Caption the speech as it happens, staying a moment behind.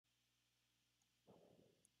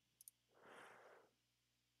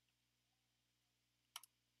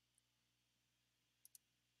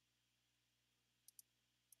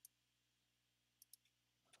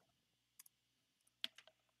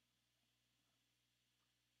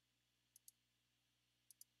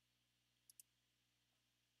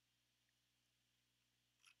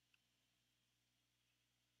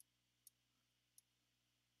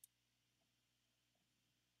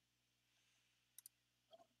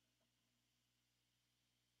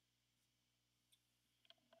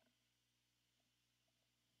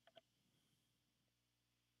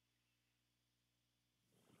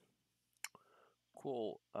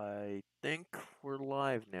Cool. I think we're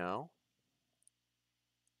live now.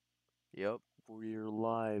 Yep, we're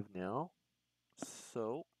live now.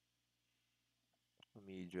 So, let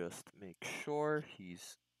me just make sure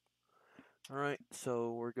he's. Alright,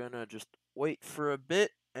 so we're gonna just wait for a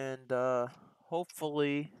bit and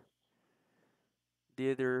hopefully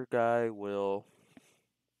the other guy will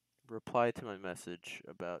reply to my message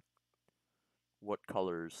about what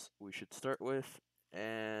colors we should start with,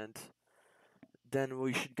 and then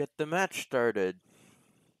we should get the match started.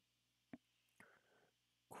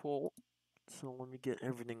 Cool. So let me get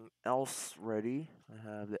everything else ready. I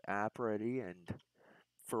have the app ready, and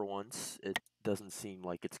for once, it doesn't seem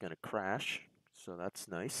like it's going to crash, so that's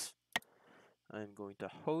nice. I'm going to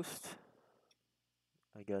host,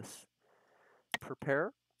 I guess,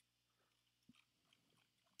 prepare,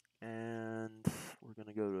 and we're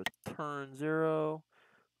going to go to turn 0.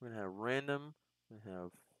 We're going to have random. We're going to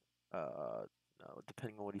have, no,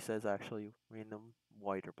 depending on what he says, actually, random,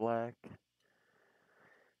 white or black.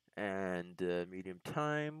 And medium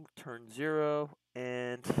time, turn 0,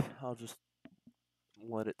 and I'll just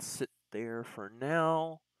let it sit there for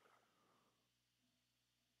now.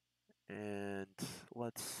 And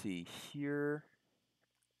let's see here.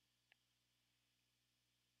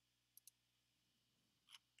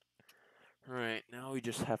 Alright, now we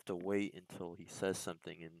just have to wait until he says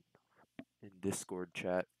something in Discord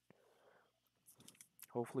chat.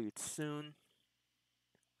 Hopefully it's soon.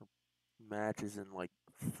 Match is in like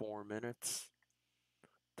 4 minutes,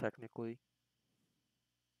 technically.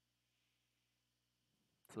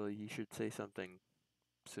 So he should say something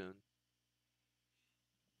soon.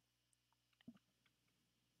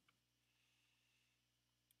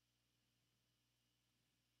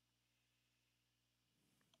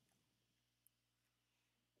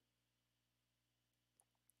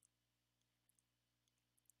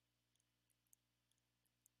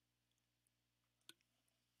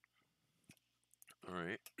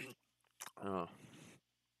 Alright. uh,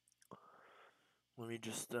 Let me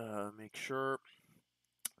just make sure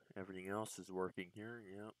everything else is working here.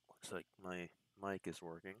 Yeah, looks like my mic is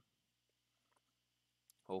working.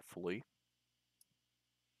 Hopefully.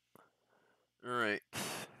 Alright.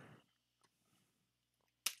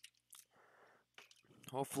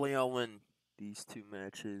 Hopefully I'll win these 2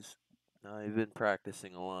 matches. I've been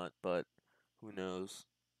practicing a lot, but who knows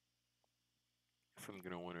if I'm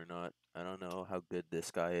gonna win or not. I don't know how good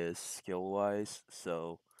this guy is skill-wise,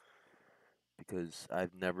 so because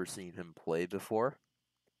I've never seen him play before,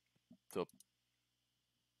 so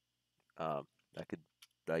that could,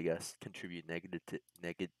 I guess, contribute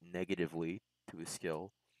negatively to his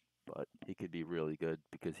skill. But he could be really good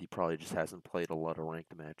because he probably just hasn't played a lot of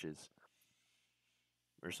ranked matches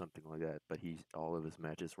or something like that. But all of his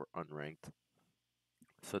matches were unranked,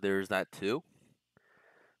 so there's that too.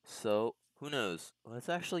 So who knows? Let's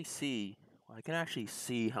actually see. I can actually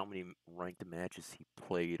see how many ranked matches he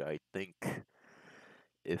played. I think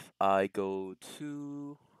if I go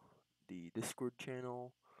to the Discord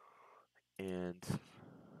channel and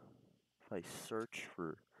if I search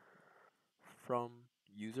for from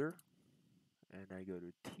user and I go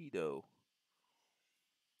to Tito,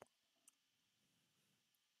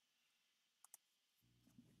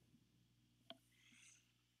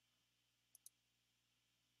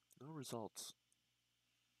 no results.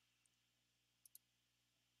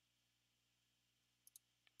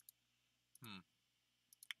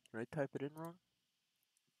 Did I type it in wrong?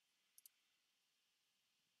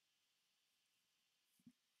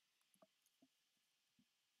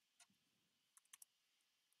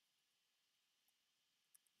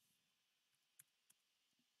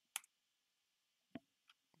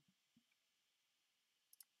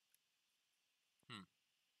 Hmm.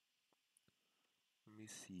 Let me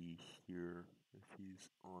see here if he's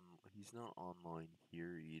on. He's not online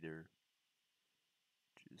here either,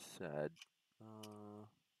 which is sad. Uh,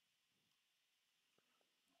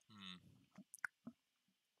 hmm.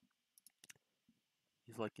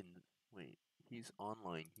 He's like in. Wait, he's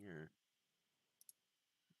online here.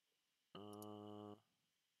 Uh,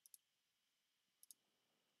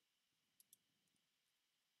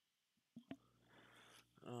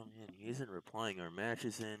 oh man, he isn't replying. Our match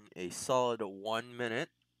is in a solid 1 minute.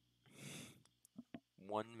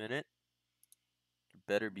 1 minute.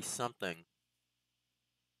 Better be something.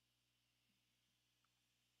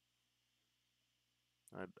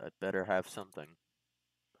 I better have something.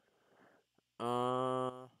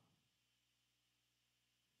 Uh,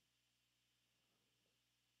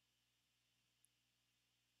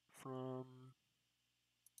 from.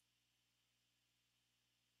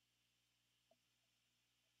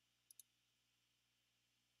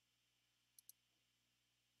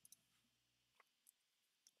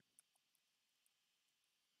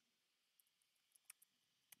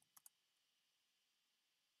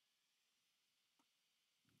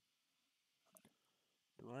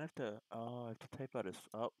 I have to. Oh, I have to type out his.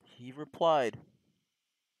 Oh, he replied.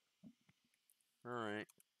 All right.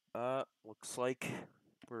 Looks like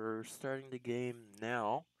we're starting the game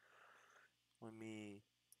now. Let me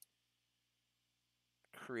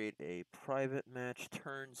create a private match.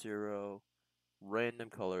 Turn 0. Random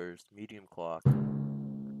colors. Medium clock.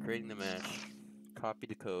 We're creating the match. Copy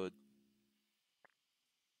the code.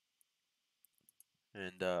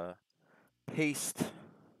 And paste.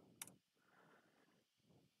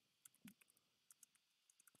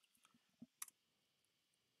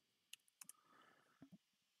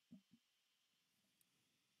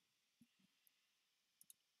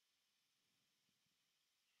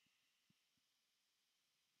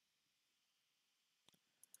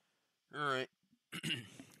 Alright.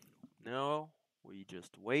 Now we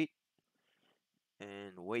just wait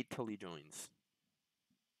and wait till he joins.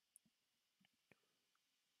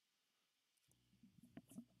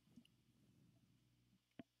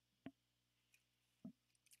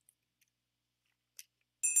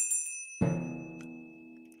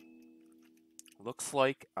 Looks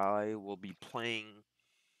like I will be playing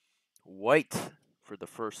white for the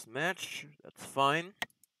first match. That's fine.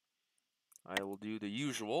 I will do the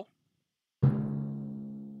usual.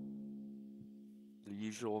 The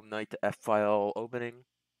usual knight to f-file opening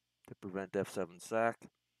to prevent f7 sack.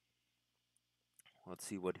 Let's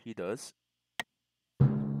see what he does.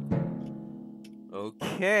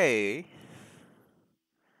 Okay.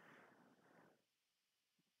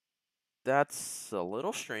 That's a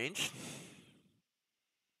little strange.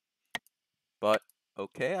 But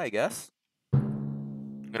okay, I guess.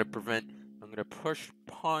 I'm gonna push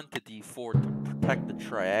pawn to d4 to protect the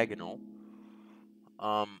triagonal.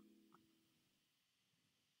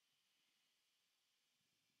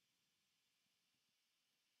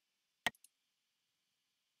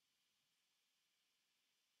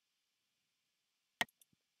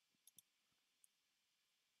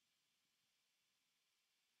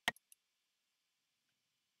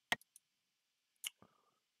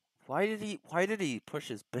 Why did he push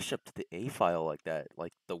his bishop to the a file like that?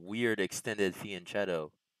 Like the weird extended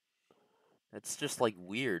fianchetto. It's just like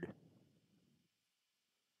weird.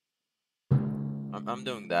 I'm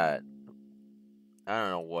doing that. I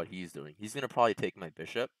don't know what he's doing. He's gonna probably take my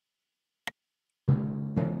bishop.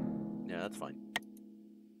 Yeah, that's fine.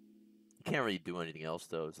 You can't really do anything else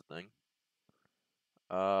though, is the thing.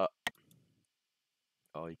 Oh,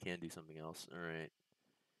 you can do something else. Alright.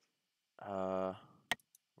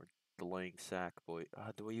 We're delaying sack, boy.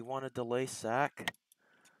 Do we want to delay sack?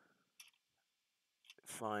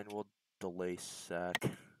 Fine, we'll delay sack.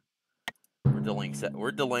 We're delaying sack.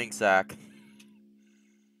 We're delaying sack.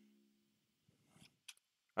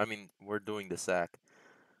 I mean, we're doing the sack.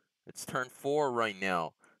 It's turn 4 right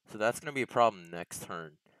now, so that's going to be a problem next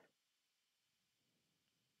turn.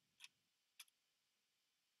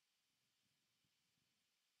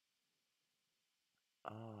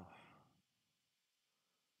 Oh.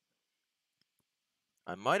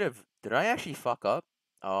 I might have... Did I actually fuck up?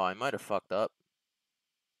 Oh, I might have fucked up.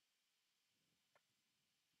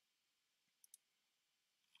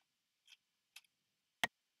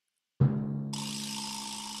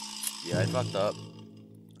 Yeah, I fucked up.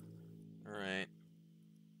 Alright.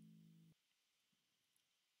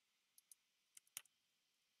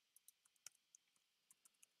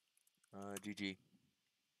 GG.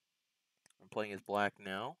 I'm playing as black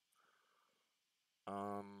now.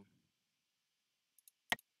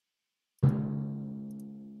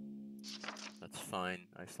 That's fine.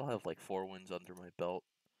 I still have like 4 wins under my belt.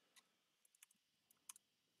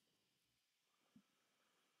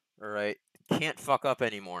 Alright. Can't fuck up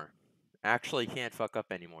anymore. Actually can't fuck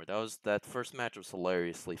up anymore. That first match was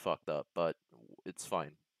hilariously fucked up, but it's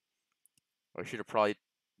fine. I should have probably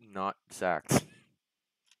not sacked.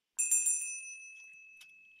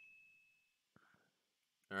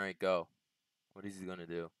 Alright, go. What is he gonna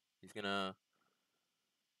do? He's gonna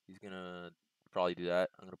probably do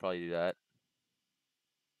that. I'm gonna probably do that.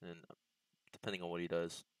 And depending on what he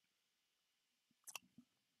does.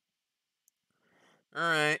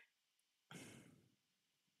 Alright.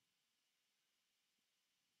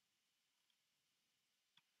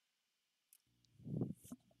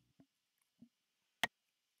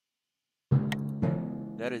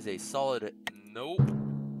 That is a solid nope.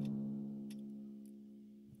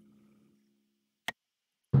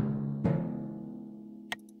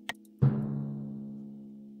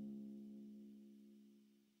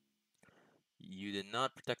 You did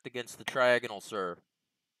not protect against the triagonal, sir.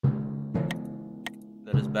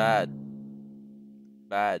 That is bad.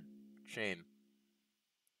 Bad. Shame.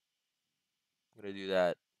 I'm gonna do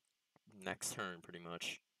that next turn, pretty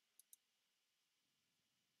much.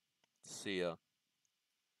 See ya.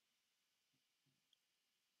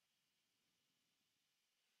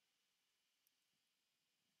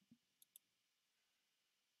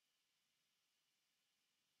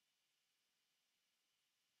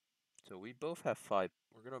 So we both have 5.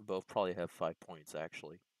 We're gonna both probably have 5 points,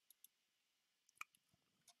 actually.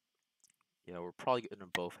 Yeah, we're probably gonna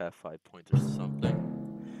both have 5 points or something.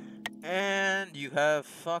 And you have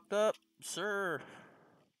fucked up, sir.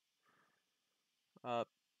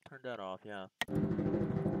 Turn that off, yeah.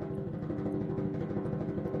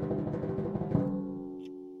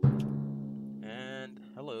 And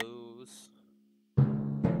hellos.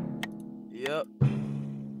 Yep.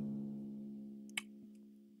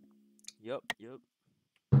 Yep.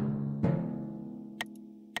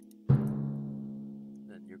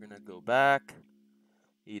 Then you're gonna go back.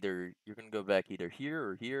 You're gonna go back either here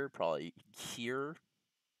or here, probably here.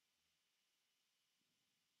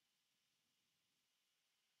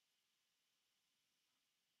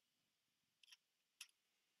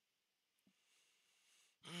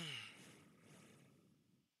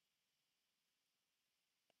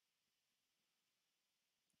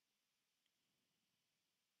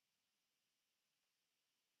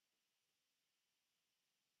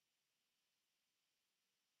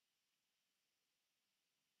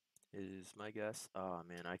 Is my guess. Oh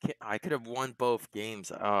man, I can't. I could have won both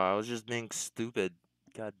games. I was just being stupid.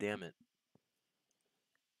 God damn it.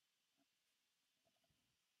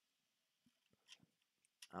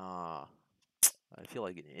 Ah, I feel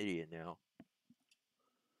like an idiot now.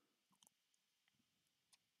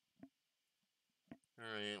 All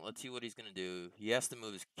right, let's see what he's gonna do. He has to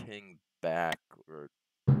move his king back, or.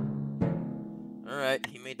 All right,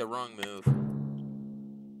 he made the wrong move.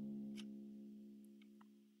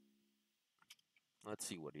 Let's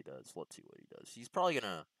see what he does. He's probably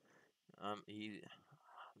gonna. I'm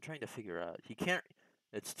trying to figure out. He can't.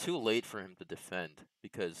 It's too late for him to defend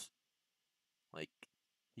because, like,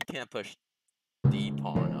 he can't push D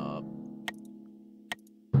pawn up.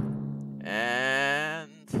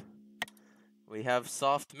 And we have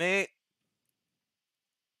soft mate.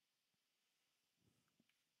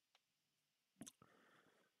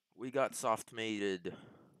 We got soft mated,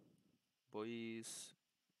 boys.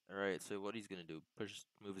 All right. So what he's gonna do?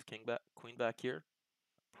 Move his queen back here.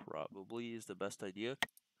 Probably is the best idea.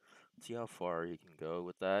 See how far he can go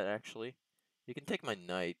with that. Actually, you can take my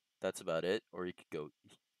knight. That's about it. Or you could go,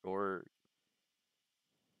 or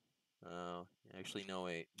actually no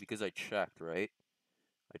wait, because I checked, right?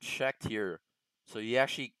 I checked here, so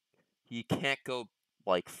he can't go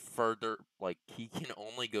like further. Like he can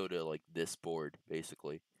only go to like this board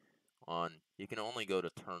basically. You can only go to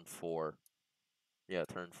turn 4. Yeah,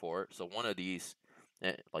 turn 4. So one of these,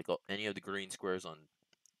 like any of the green squares on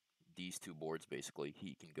these two boards, basically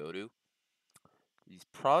he can go to. He's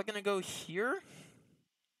probably gonna go here.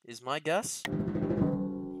 Is my guess.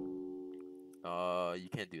 You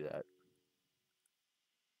can't do that.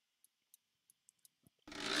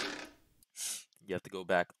 You have to go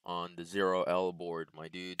back on the 0L board, my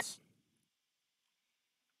dudes.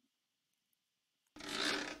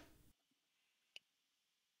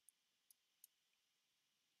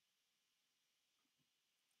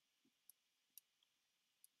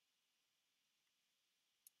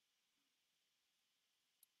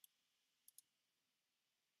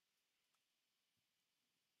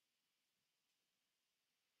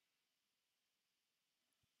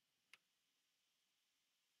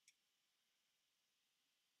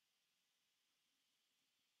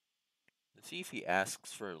 Let's see if he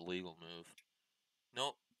asks for a legal move.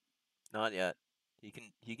 Nope, not yet. He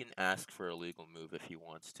can ask for a legal move if he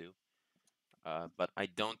wants to. But I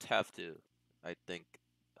don't have to. I think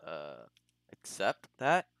accept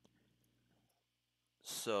that.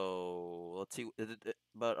 So let's see.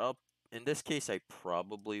 But in this case, I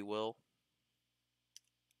probably will.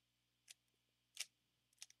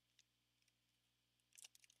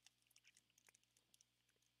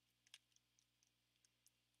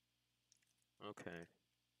 Okay.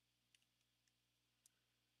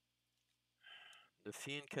 The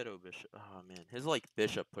Fianchetto bishop. Oh man, his like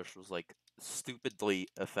bishop push was like stupidly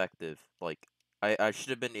effective. Like I should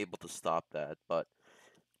have been able to stop that, but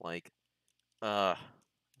like uh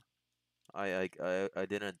I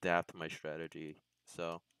didn't adapt my strategy.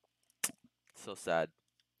 So sad.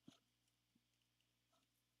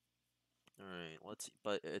 All right, let's see.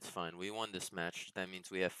 But it's fine. We won this match. That means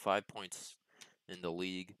we have 5 points in the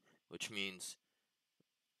league, which means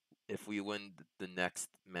if we win the next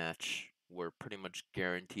match, we're pretty much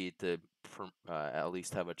guaranteed to at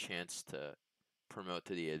least have a chance to promote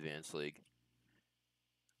to the Advanced League.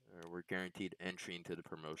 We're guaranteed entry into the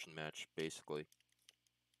promotion match, basically.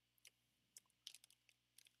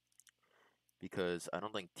 because I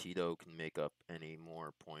don't think Tito can make up any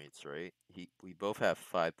more points, right? We both have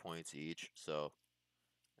 5 points each, so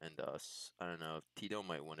and I don't know if Tito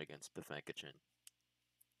might win against Pefekicin.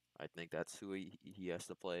 I think that's who he has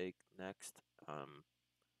to play next.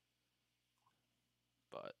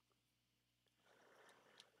 But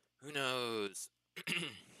who knows?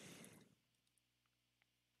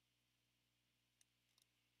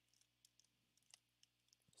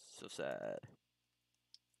 So sad.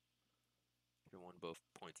 Could have won both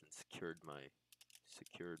points and secured my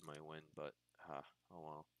win, but oh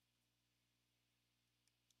well.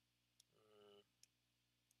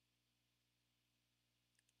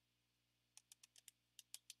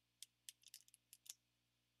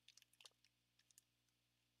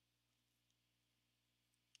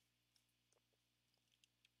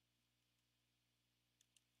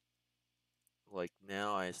 Like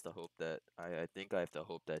now I have to hope that I think I have to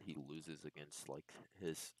hope that he loses against like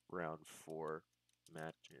his round 4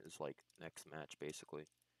 match, his like next match basically.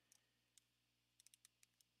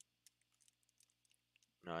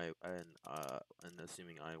 And and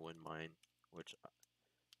assuming I win mine, which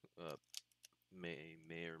may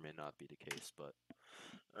or may not be the case, but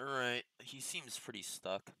all right, he seems pretty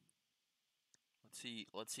stuck.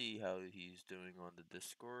 Let's see how he's doing on the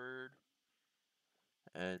Discord.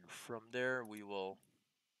 And from there we will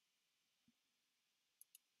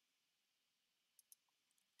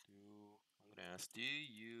I'm gonna ask, do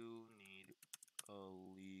you need a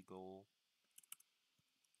legal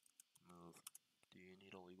move? Do you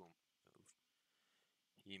need a legal move?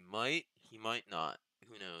 He might not.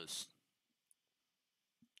 Who knows?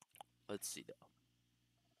 Let's see though.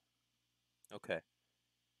 Okay.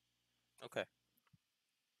 Okay.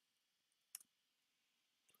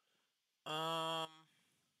 Um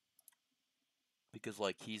because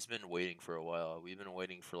like he's been waiting for a while. We've been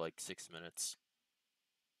waiting for like 6 minutes.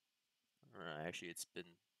 Or actually it's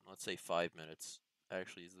been, let's say, 5 minutes.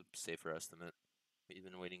 Actually is a safer estimate. We've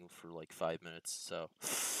been waiting for like 5 minutes, so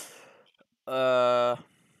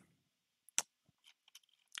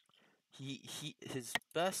his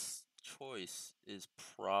best choice is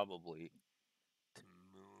probably to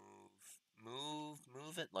move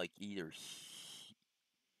it like either he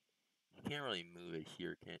can't really move it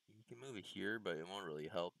here, can't he? Can move it here, but it won't really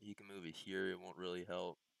help. He can move it here, it won't really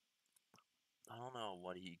help. I don't know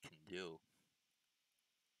what he can do.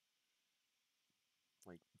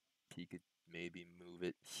 Like he could maybe move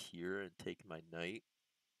it here and take my knight.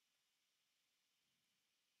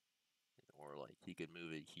 Or like he could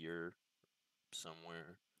move it here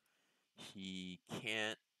somewhere. He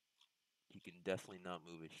can't. He can definitely not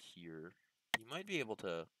move it here. He might be able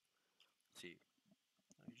to. See,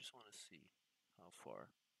 I just want to see how far.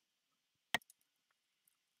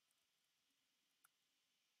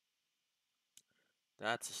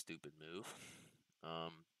 That's a stupid move.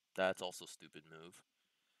 That's also a stupid move.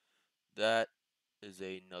 That is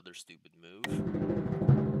another stupid move.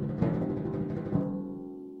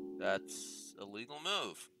 That's a legal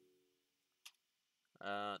move.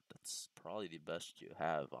 That's probably the best you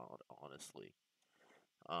have, honestly.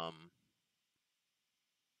 Um,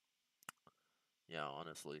 yeah,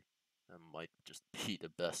 honestly, that might just be the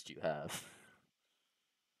best you have.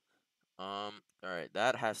 Alright,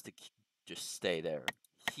 that has to just stay there.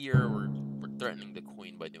 Here, we're threatening the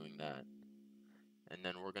queen by doing that. And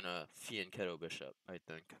then we're gonna Fianchetto bishop, I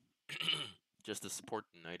think. Just to support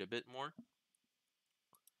the knight a bit more.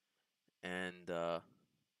 And,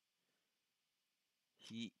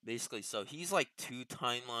 he, basically, so he's like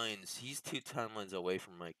he's 2 timelines away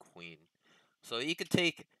from my queen. So he could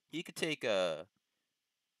take,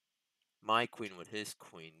 my queen with his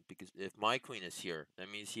queen, because if my queen is here,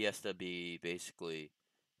 that means he has to be basically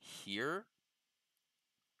here.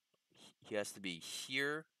 He has to be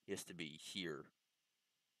here. He has to be here.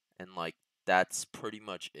 And like that's pretty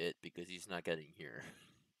much it because he's not getting here.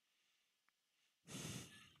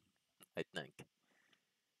 I think.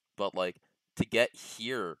 But like to get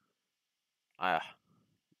here,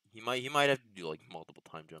 he might have to do like multiple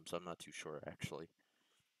time jumps. I'm not too sure actually.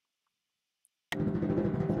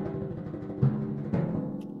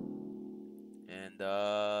 And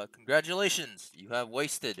congratulations, you have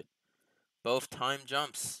wasted both time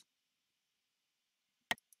jumps.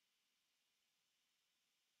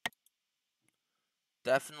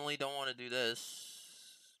 Definitely don't want to do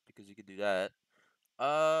this because you could do that.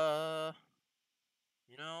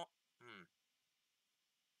 You know,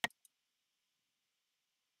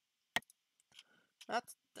 that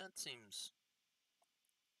seems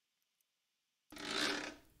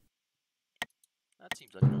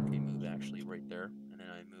like an okay move actually, right there. And then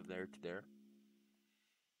I move there to there.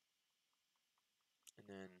 And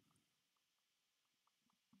then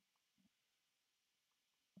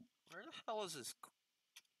Where the hell is his...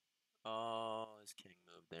 Oh, his king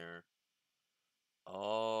move there.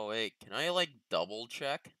 Oh, wait. Can I, like, double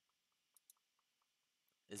check?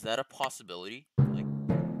 Is that a possibility? Like,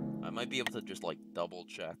 I might be able to just, like, double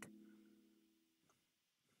check.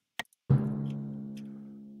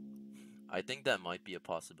 I think that might be a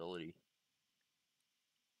possibility.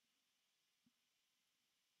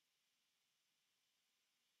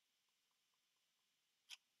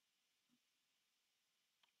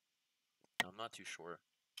 I'm not too sure.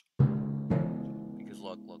 Because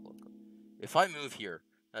look. If I move here,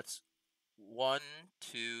 that's 1,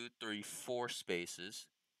 2, 3, 4 spaces.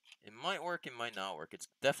 It might work, it might not work. It's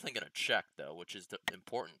definitely gonna check though, which is the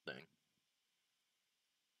important thing.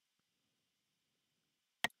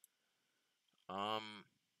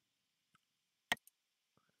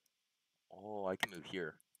 Oh, I can move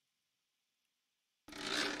here.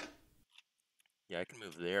 Yeah, I can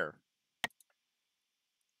move there.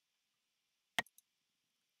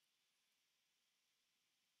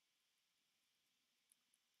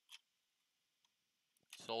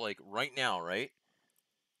 So like right now, right?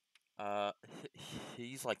 Uh,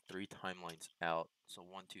 he's like 3 timelines out. So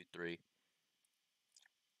 1, 2, 3.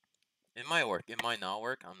 It might work. It might not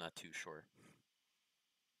work. I'm not too sure.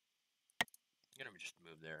 I'm gonna just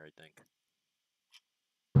move there, I think.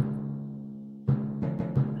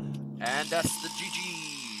 And that's the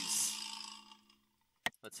GG's.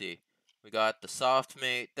 Let's see. We got the soft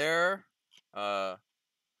mate there. And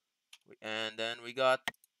then we got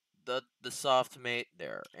the soft mate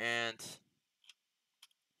there. And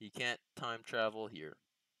he can't time travel here.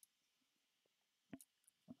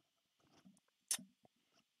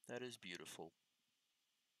 That is beautiful.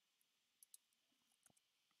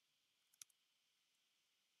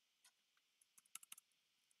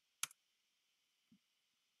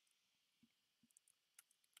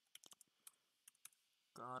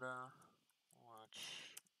 Gotta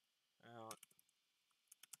watch out.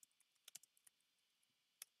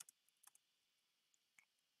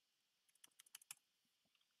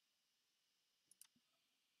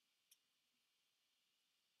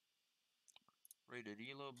 Rated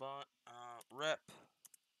Elo bot. Rep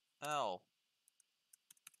L.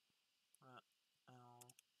 Rep L.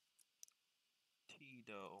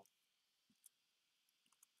 Tito.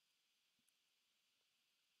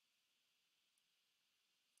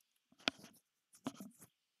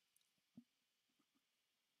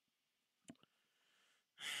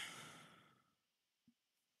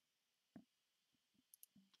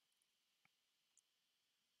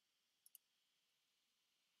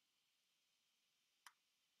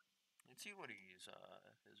 Let's see what his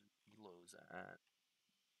Elo's at.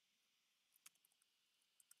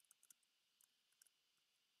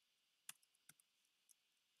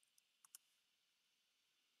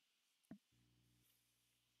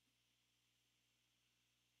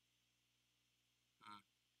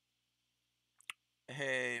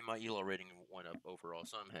 Hey, my Elo rating went up overall,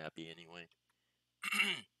 so I'm happy anyway.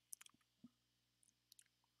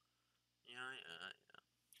 Yeah.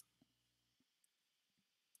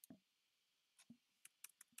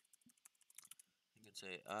 You can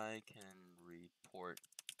say, I can report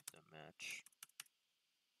the match.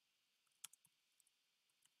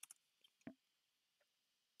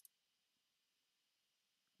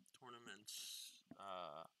 Tournaments,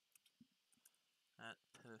 at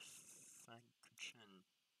perfection.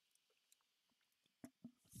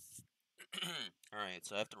 Alright,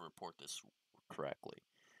 so I have to report this correctly.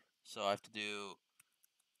 So I have to do,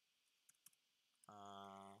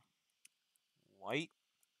 white,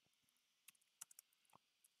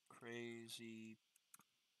 crazy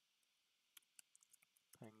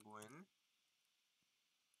penguin,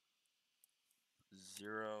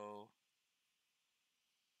 0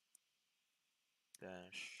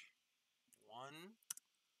 dash 1,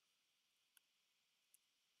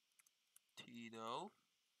 Tito,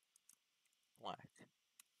 black.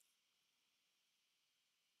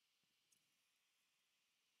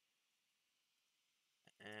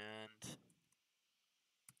 And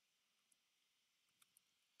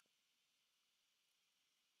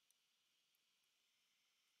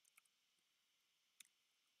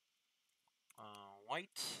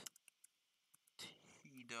white,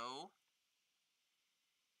 Tito,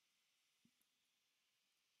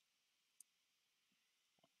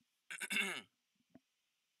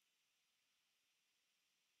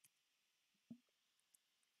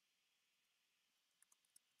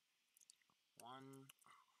 1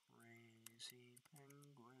 crazy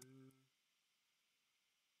penguin,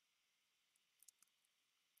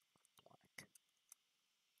 black.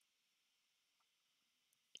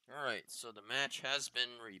 Alright, so the match has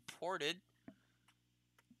been reported.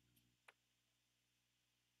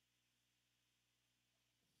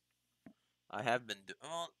 I have been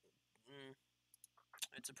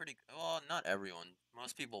it's a pretty well. Not everyone.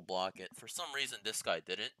 Most people block it. For some reason, this guy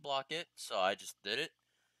didn't block it, so I just did it.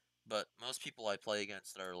 But most people I play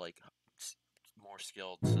against are like more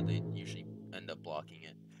skilled, so they usually end up blocking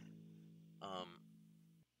it. Um,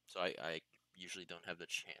 so I usually don't have the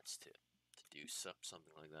chance to do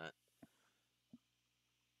something like that.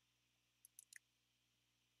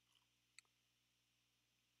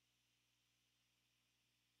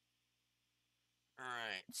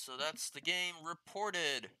 Alright, so that's the game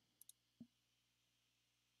reported.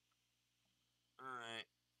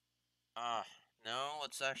 Alright. No,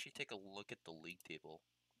 let's actually take a look at the league table.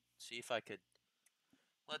 See if I could.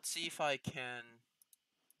 Let's see if I can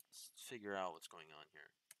figure out what's going on here.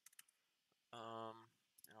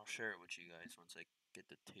 And I'll share it with you guys once I get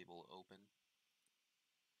the table open.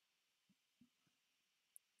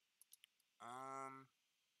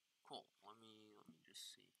 Cool. Let me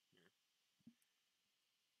just see here.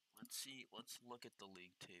 Let's see. Let's look at the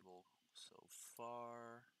league table so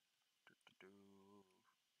far.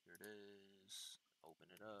 Here it is. Open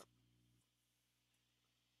it up.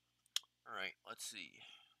 All right. Let's see.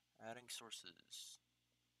 Adding sources.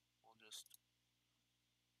 We'll just.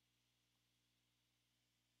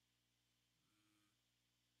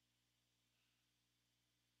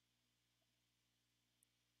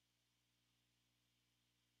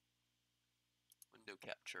 Window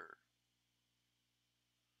capture.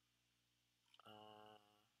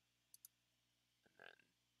 And then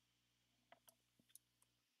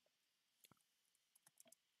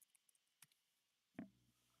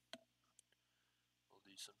we'll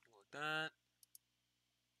do something like that.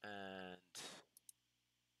 And let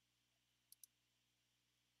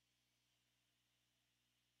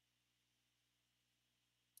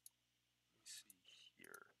me see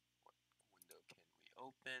here. What window can we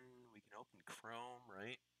open? We can open Chrome,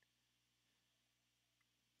 right?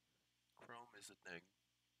 Chrome is a thing.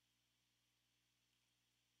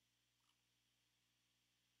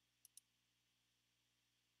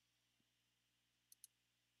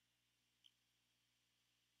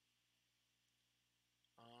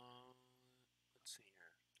 Let's see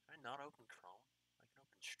here. Can I not open Chrome? I can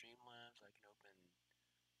open Streamlabs. I can open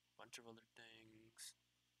a bunch of other things.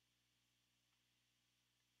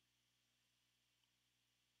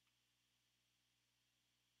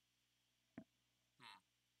 Hmm.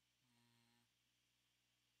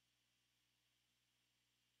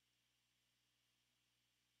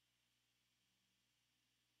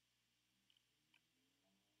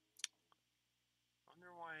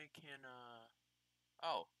 Wonder why I can.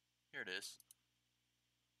 Oh, here it is.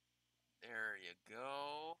 There you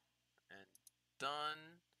go. And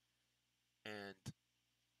done. And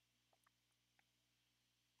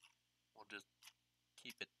we'll just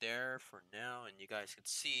keep it there for now. And you guys can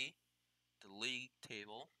see the league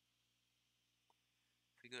table.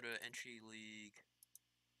 If we go to Entry League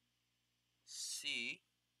C,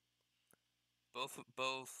 both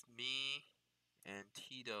me and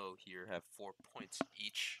Tito here have 4 points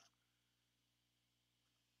each.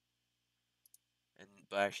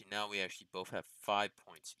 But actually now we actually both have 5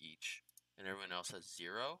 points each, and everyone else has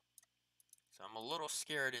 0. So I'm a little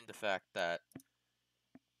scared in the fact that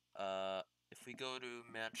if we go to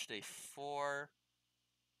match day 4,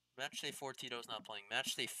 Tito's not playing.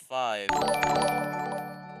 Match day 5. Oh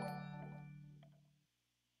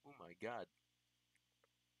my god.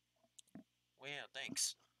 Well, yeah,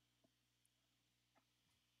 thanks.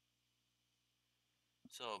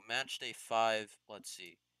 So match day 5, let's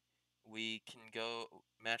see. We can go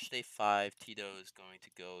match day 5. Tito is going to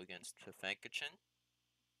go against Tefenkachin.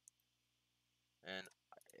 And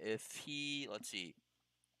if he, let's see.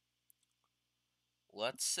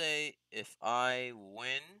 Let's say if I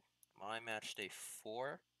win my match day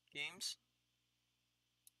 4 games,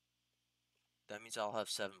 that means I'll have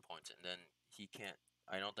 7 points, and then he can't.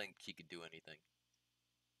 I don't think he could do anything.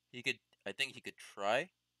 He could. I think he could try.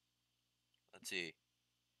 Let's see.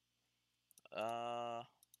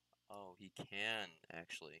 Oh, he can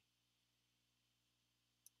actually.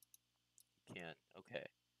 He can. Okay.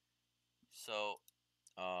 So,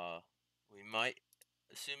 we might,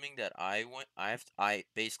 assuming that I win. I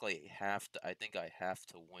basically have to. I think I have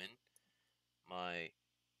to win my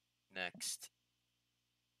next.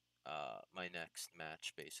 My next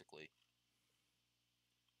match basically.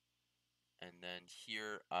 And then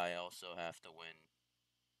here I also have to win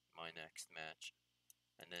my next match.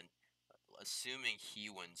 And then assuming he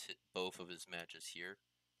wins both of his matches here,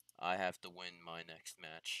 I have to win my next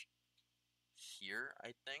match here,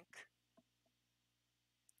 I think.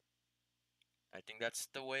 I think that's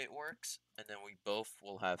the way it works. And then we both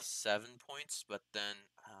will have 7 points, but then,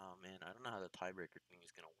 oh man, I don't know how the tiebreaker thing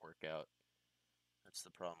is gonna work out. That's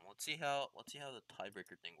the problem. Let's see how the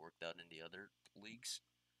tiebreaker thing worked out in the other leagues.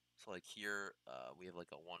 So like here, we have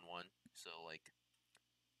like a 1-1. So like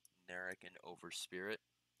Narek and Overspirit.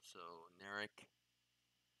 So Narek,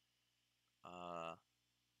 uh,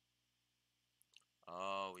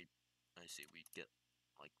 oh, I see. We get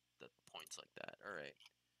like the points like that. All right.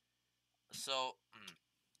 So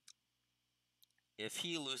if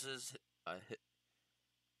he loses,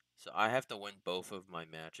 so I have to win both of my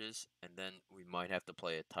matches, and then we might have to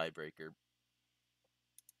play a tiebreaker.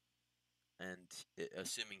 And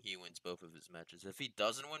assuming he wins both of his matches, if he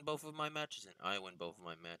doesn't win both of my matches and I win both of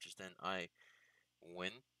my matches, then I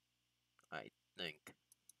win. I think.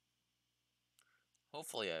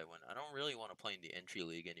 Hopefully, I win. I don't really want to play in the entry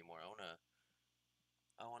league anymore.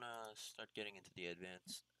 I wanna start getting into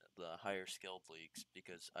the higher skilled leagues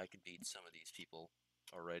because I could beat some of these people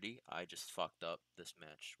already. I just fucked up this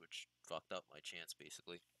match, which fucked up my chance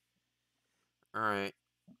basically. All right.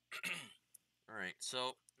 All right.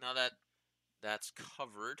 So now that that's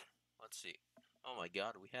covered, let's see. Oh my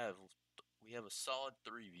God, we have a solid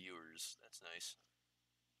 3 viewers. That's nice.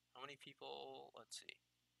 How many people? Let's see.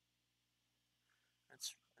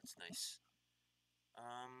 That's nice.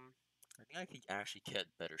 I think I could actually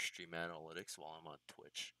get better stream analytics while I'm on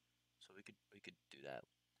Twitch, so we could do that.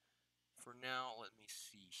 For now, let me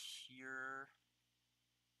see here.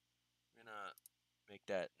 I'm gonna make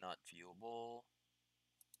that not viewable,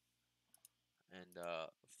 and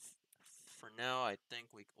for now, I think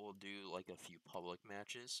will do like a few public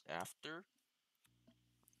matches after.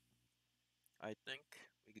 I think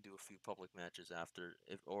we could do a few public matches after,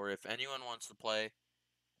 if anyone wants to play,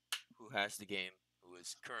 who has the game, who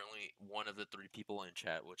is currently one of the 3 people in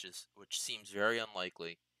chat, which seems very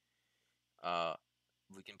unlikely. Uh,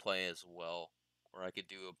 we can play as well, or I could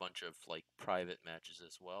do a bunch of like private matches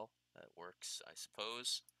as well. That works, I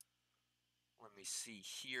suppose. Let me see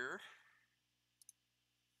here.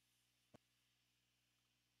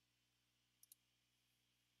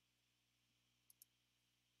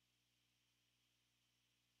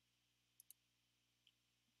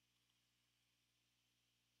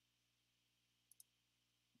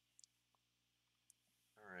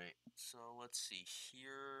 All right, so let's see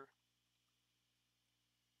here.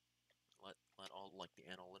 Let all like the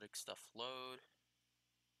analytics stuff load.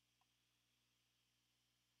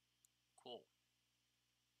 Cool.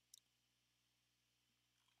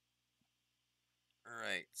 All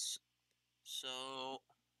right. So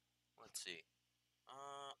let's see.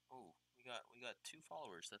 Oh, we got 2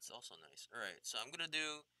 followers. That's also nice. All right. So I'm gonna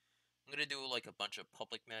do like a bunch of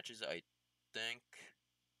public matches. I think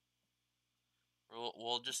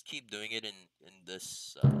we'll just keep doing it in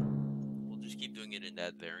this. We'll just keep doing it in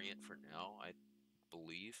that variant for now. I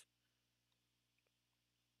believe.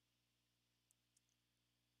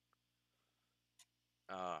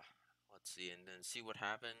 Uh, let's see, and then see what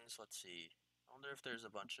happens. Let's see. I wonder if there's a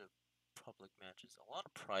bunch of public matches. A lot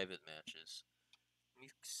of private matches. Let me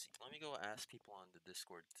see. Let me go ask people on the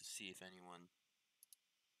Discord to see if anyone.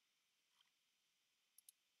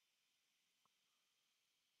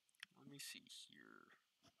 Let me see here.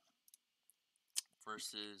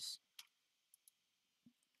 Versus.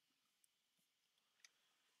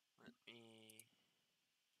 Let me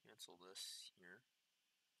cancel this here.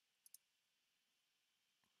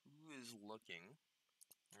 Who is looking?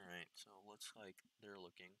 All right, so it looks like they're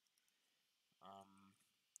looking. Let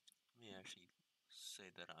me actually say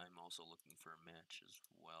that I'm also looking for a match as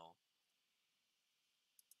well.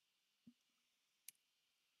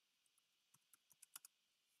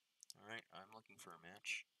 All right, I'm looking for a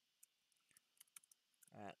match.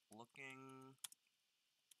 At looking,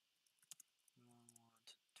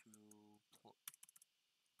 want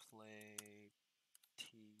to play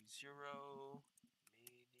T0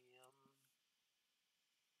 medium.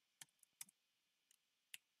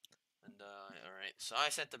 And all right, so I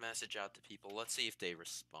sent the message out to people. Let's see if they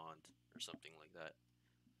respond or something like that.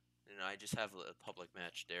 And I just have a public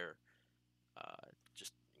match there,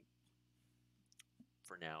 just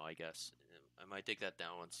for now, I guess. I might take that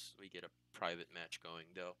down once we get a private match going,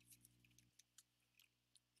 though.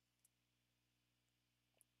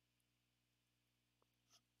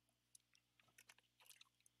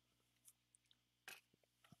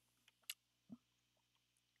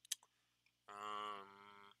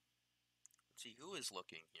 Let's see who is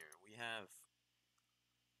looking here. We have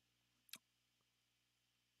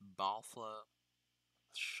Balfla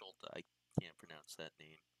Schulte. I can't pronounce that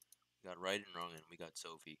name. We got right and wrong, and we got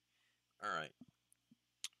Sophie. All right.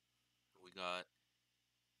 We got,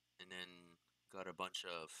 and then Got a bunch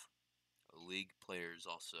of league players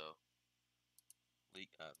also.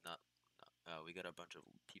 League, we got a bunch of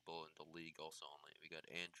people in the league also online. We got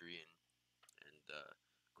Andrew and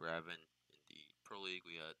Gravin in the Pro League.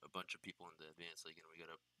 We got a bunch of people in the Advanced League, and we got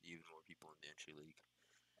even more people in the Entry League.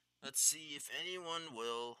 Let's see if anyone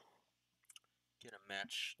will get a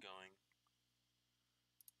match going.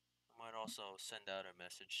 I might also send out a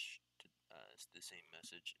message to the same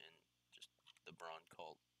message in just the Brawn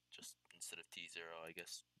cult, just instead of T0, I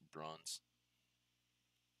guess Bronze.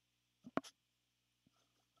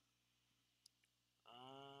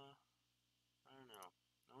 I don't know.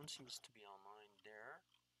 No one seems to be online there.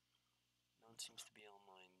 No one seems to be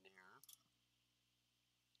online there.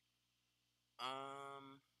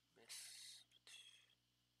 Miss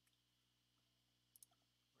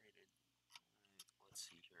rated. Right, let's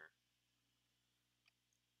see here.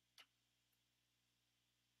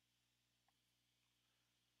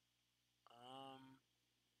 Um,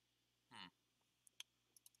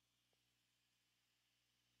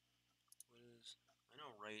 what is? I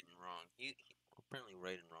know right and wrong. He apparently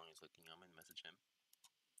right and wrong is looking. I'm gonna message him.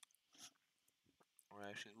 Or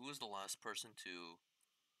actually, who was the last person to?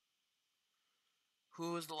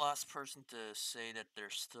 Who was the last person to say that they're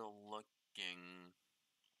still looking?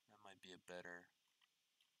 That might be a better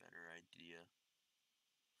idea.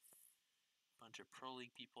 Bunch of Pro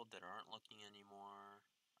League people that aren't looking anymore.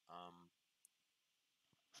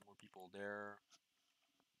 More people there.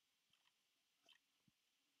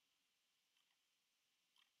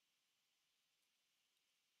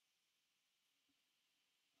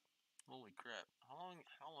 Holy crap! How long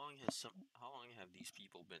have these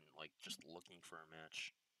people been like just looking for a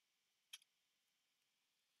match?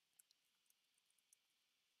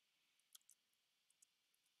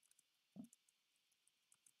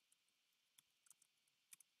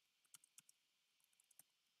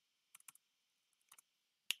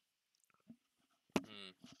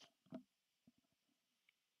 Hmm.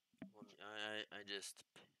 I just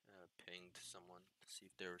pinged someone to see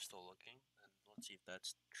if they were still looking, and let's see if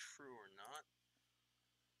that's true or not.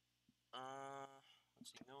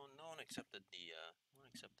 Let's see. No one accepted no one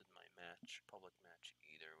accepted my public match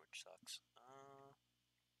either, which sucks. A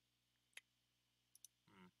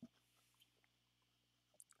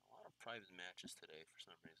lot of private matches today for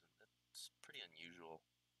some reason. That's pretty unusual.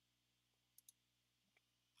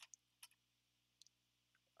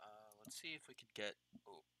 Let's see if we could get.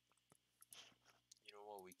 Oh, you know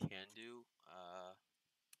what we can do?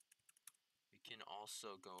 We can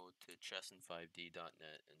also go to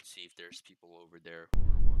chessin5d.net and see if there's people over there who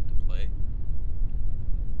are willing to play.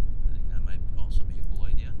 I think that might also be a cool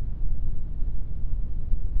idea.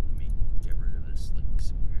 Let me get rid of this like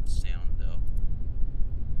weird sound though.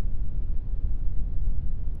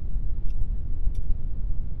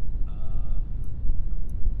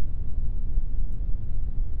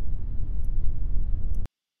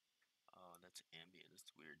 Oh, that's ambient.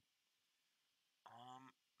 That's weird.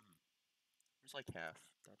 There's like half.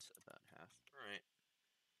 That's about half. All right.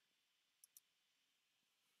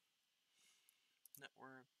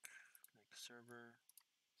 Network, connect server.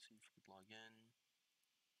 See if you could log in.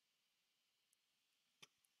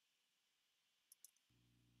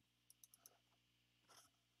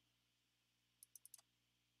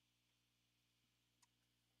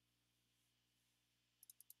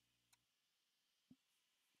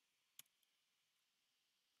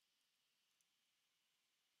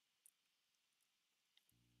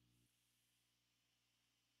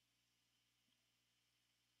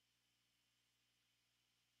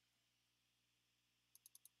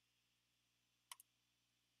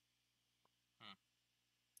 Hmm.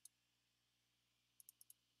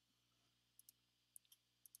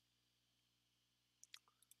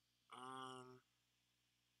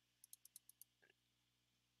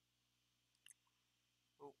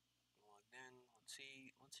 Oh, logged in. Let's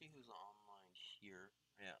see who's online here.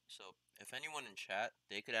 Yeah. So if anyone in chat,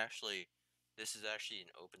 they could actually. This is actually an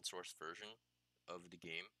open source version of the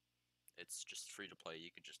game. It's just free to play. You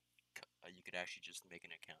could actually just make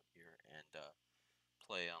an account here and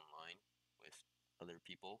play online with other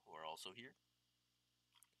people who are also here.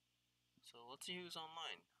 So let's see who's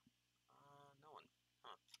online. No one.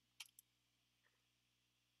 Huh.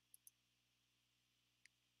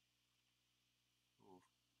 Ooh.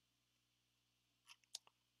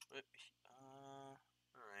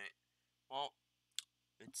 Alright. Well,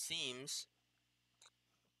 it seems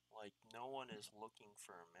like no one is looking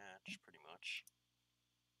for a match, pretty much.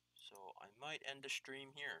 So I might end the stream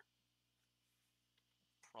here.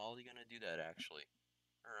 Probably gonna do that, actually.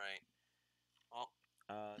 Alright. Well,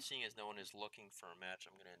 seeing as no one is looking for a match,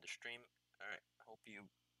 I'm gonna end the stream. Alright. Hope you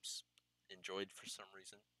enjoyed for some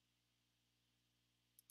reason.